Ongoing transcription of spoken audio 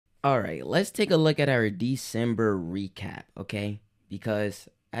All right, let's take a look at our December recap, okay? Because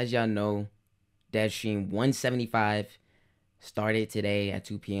as y'all know, Dead Stream 175 started today at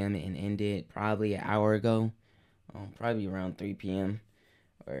 2 p.m. and ended probably an hour ago, probably around 3 p.m.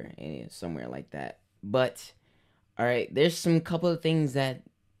 or somewhere like that. But all right, there's some couple of things that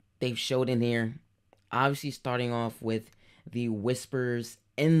they've showed in here. Obviously, starting off with the whispers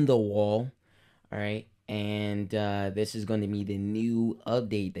in the wall. All right, and this is going to be the new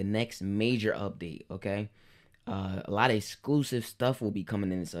update, the next major update. Okay, a lot of exclusive stuff will be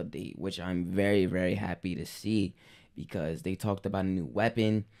coming in this update, which I'm very, very happy to see because they talked about a new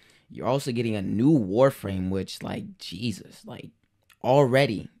weapon. You're also getting a new Warframe, which, like, Jesus, like,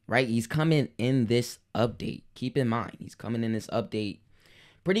 already, right? He's coming in this update. Keep in mind, he's coming in this update.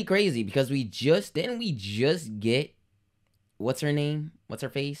 Pretty crazy because we just get what's her name? What's her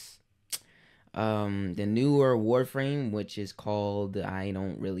face? The newer Warframe, which is called, I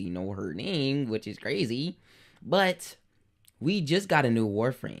don't really know her name, which is crazy, but we just got a new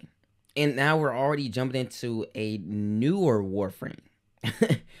Warframe, and now we're already jumping into a newer Warframe.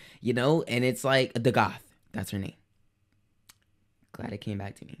 And it's like the Goth. That's her name. Glad it came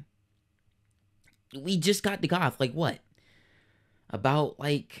back to me. We just got the Goth. Like what? About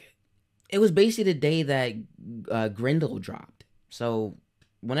like it was basically the day that Grendel dropped. So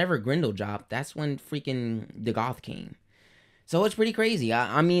whenever Grendel dropped, that's when freaking the Goth came. So it's pretty crazy.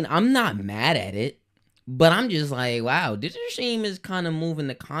 I mean, I'm not mad at it, but I'm just like, wow, Digital Shame is kind of moving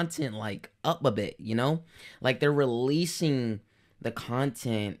the content like up a bit, Like they're releasing the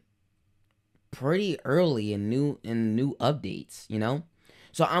content pretty early in new updates.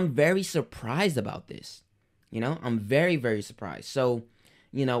 So I'm very surprised about this. I'm very, very surprised. So,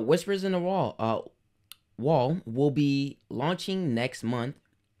 Whispers in the Wall will be launching next month.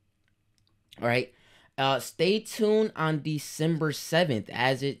 All right. Stay tuned on December 7th,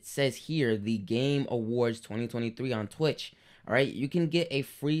 as it says here, the Game Awards 2023 on Twitch. All right, you can get a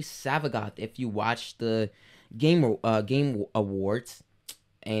free Savagoth if you watch the Game Awards,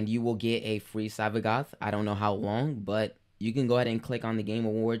 and you will get a free Savagoth. I don't know how long, but you can go ahead and click on the Game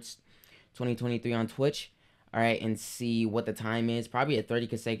Awards 2023 on Twitch. All right, and see what the time is. Probably a 30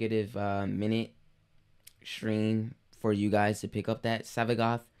 consecutive minute stream for you guys to pick up that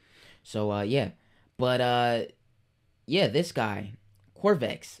Savagoth. So yeah. But yeah, this guy,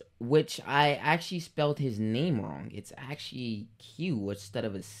 Corvex, which I actually spelled his name wrong. It's actually Q instead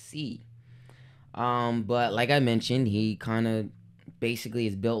of a C. But like I mentioned, he kind of basically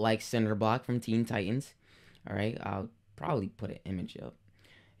is built like Cinderblock from Teen Titans. All right, I'll probably put an image up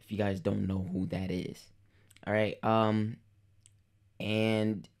if you guys don't know who that is. All right,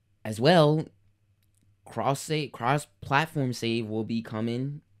 and as well, cross-platform save will be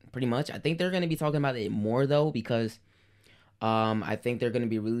coming pretty much. I think they're gonna be talking about it more though because I think they're gonna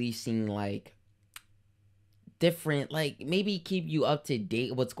be releasing like different, like maybe keep you up to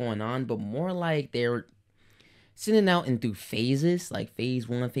date what's going on, but more like they're sending out into phases, like phase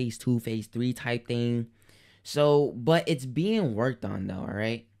 1, phase 2, phase 3 type thing. So, but it's being worked on though, all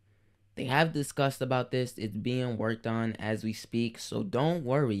right? They have discussed about this. It's being worked on as we speak. So don't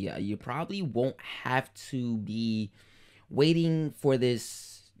worry. You probably won't have to be waiting for this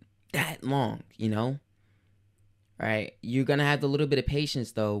that long, All right. You're going to have a little bit of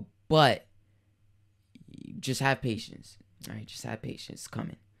patience though, but just have patience. All right. Just have patience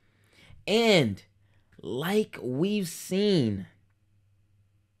coming. And like we've seen,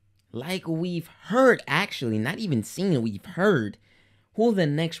 like we've heard, actually, not even seen, we've heard who the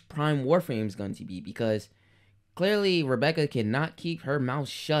next Prime Warframe is going to be, because clearly Rebecca cannot keep her mouth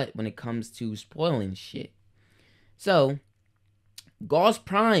shut when it comes to spoiling shit. So, GAUSS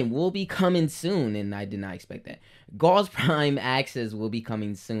Prime will be coming soon, and I did not expect that. GAUSS Prime Access will be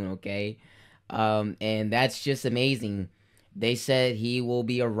coming soon, okay? And that's just amazing. They said he will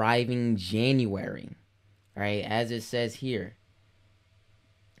be arriving January, right? As it says here.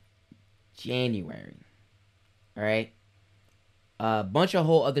 January. All right? A bunch of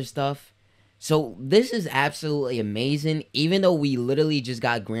whole other stuff. So this is absolutely amazing. Even though we literally just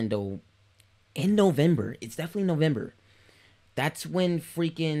got Grendel in November. It's definitely November. That's when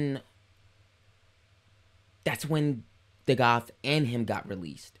the Goth and him got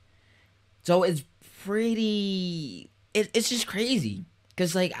released. So it's pretty... It's just crazy.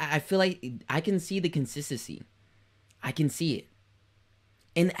 Because like I feel like I can see the consistency. I can see it.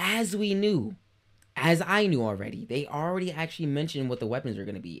 And as I knew already, they already actually mentioned what the weapons are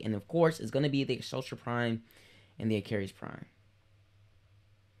going to be. And of course, it's going to be the Excelsior Prime and the Achilles Prime.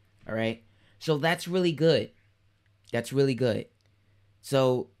 All right. So that's really good. That's really good.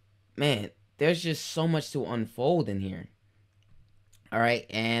 So, man, there's just so much to unfold in here. All right,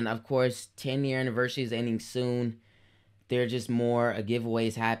 and of course, 10-year anniversary is ending soon. There are just more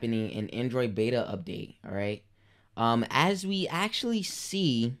giveaways happening, an Android beta update. All right, as we actually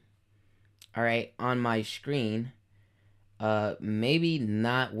see, all right, on my screen, maybe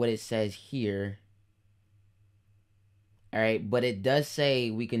not what it says here. All right, but it does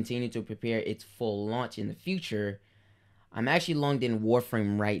say we continue to prepare its full launch in the future. I'm actually logged in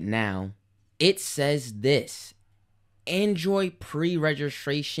Warframe right now. It says this: Android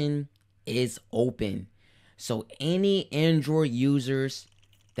pre-registration is open. So any Android users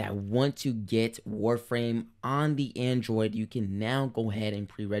that want to get Warframe on the Android, you can now go ahead and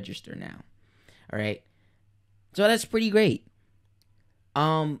pre-register now. All right. So that's pretty great.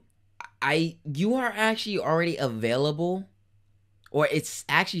 You are actually already available, or it's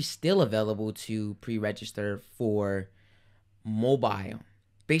actually still available to pre-register for mobile.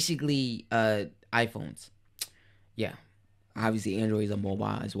 Basically iPhones. Yeah. Obviously Android is a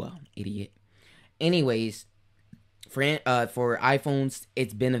mobile as well. Idiot. Anyways, for iPhones,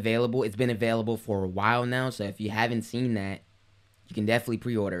 it's been available. It's been available for a while now. So if you haven't seen that, you can definitely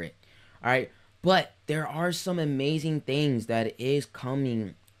pre-order it. All right. But there are some amazing things that is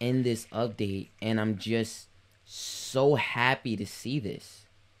coming in this update, and I'm just so happy to see this.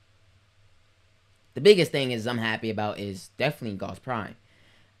 The biggest thing is I'm happy about is definitely GAUSS Prime.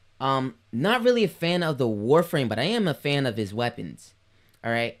 Not really a fan of the Warframe, but I am a fan of his weapons.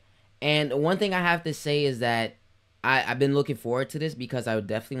 All right. And one thing I have to say is that I've been looking forward to this because I would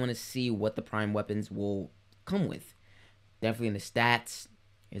definitely want to see what the Prime weapons will come with. Definitely in the stats.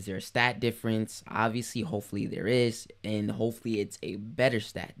 Is there a stat difference? Obviously, hopefully there is. And hopefully it's a better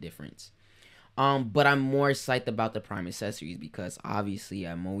stat difference. But I'm more psyched about the Prime accessories because obviously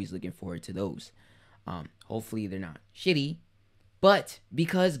I'm always looking forward to those. Hopefully they're not shitty. But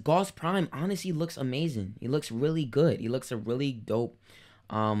because GAUSS Prime honestly looks amazing. He looks really good. He looks a really dope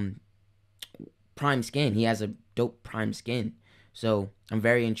Prime skin. He has a dope Prime skin. So I'm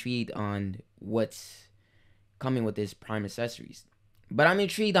very intrigued on what's coming with this Prime accessories. But I'm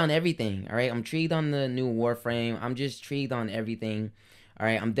intrigued on everything, all right? I'm intrigued on the new Warframe. I'm just intrigued on everything, all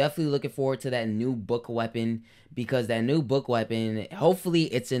right? I'm definitely looking forward to that new book weapon because that new book weapon,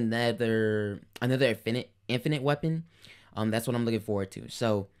 hopefully it's another infinite weapon. That's what I'm looking forward to.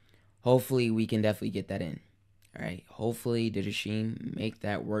 So hopefully we can definitely get that in, all right? Hopefully Didashim make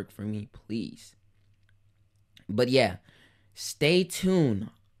that work for me, please. But yeah, stay tuned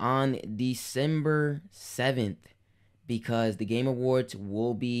on December 7th because the Game Awards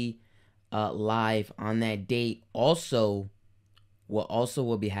will be live on that date. Also, what also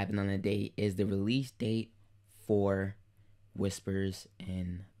will be happening on that date is the release date for Whispers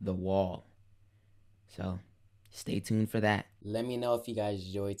in the Wall. So stay tuned for that. Let me know if you guys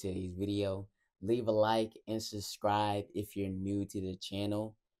enjoyed today's video. Leave a like and subscribe if you're new to the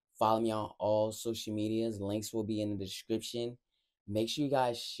channel. Follow me on all social medias. Links will be in the description. Make sure you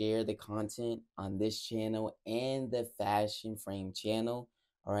guys share the content on this channel and the Fashion Frame channel.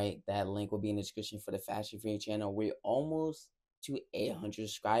 All right, that link will be in the description for the Fashion Frame channel. We're almost to 800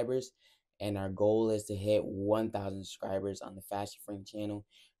 subscribers, and our goal is to hit 1,000 subscribers on the Fashion Frame channel.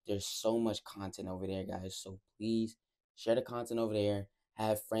 There's so much content over there, guys. So please share the content over there.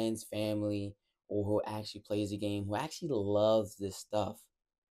 Have friends, family, or who actually plays the game, who actually loves this stuff.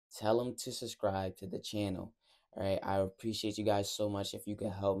 Tell them to subscribe to the channel. All right, I appreciate you guys so much if you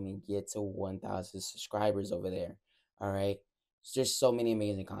could help me get to 1,000 subscribers over there. All right, there's so many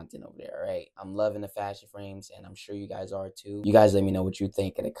amazing content over there. All right, I'm loving the fashion frames, and I'm sure you guys are too. You guys let me know what you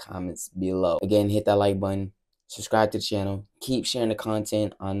think in the comments below. Again, hit that like button, subscribe to the channel, keep sharing the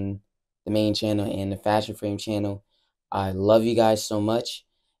content on the main channel and the fashion frame channel. I love you guys so much,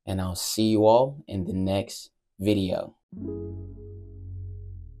 and I'll see you all in the next video.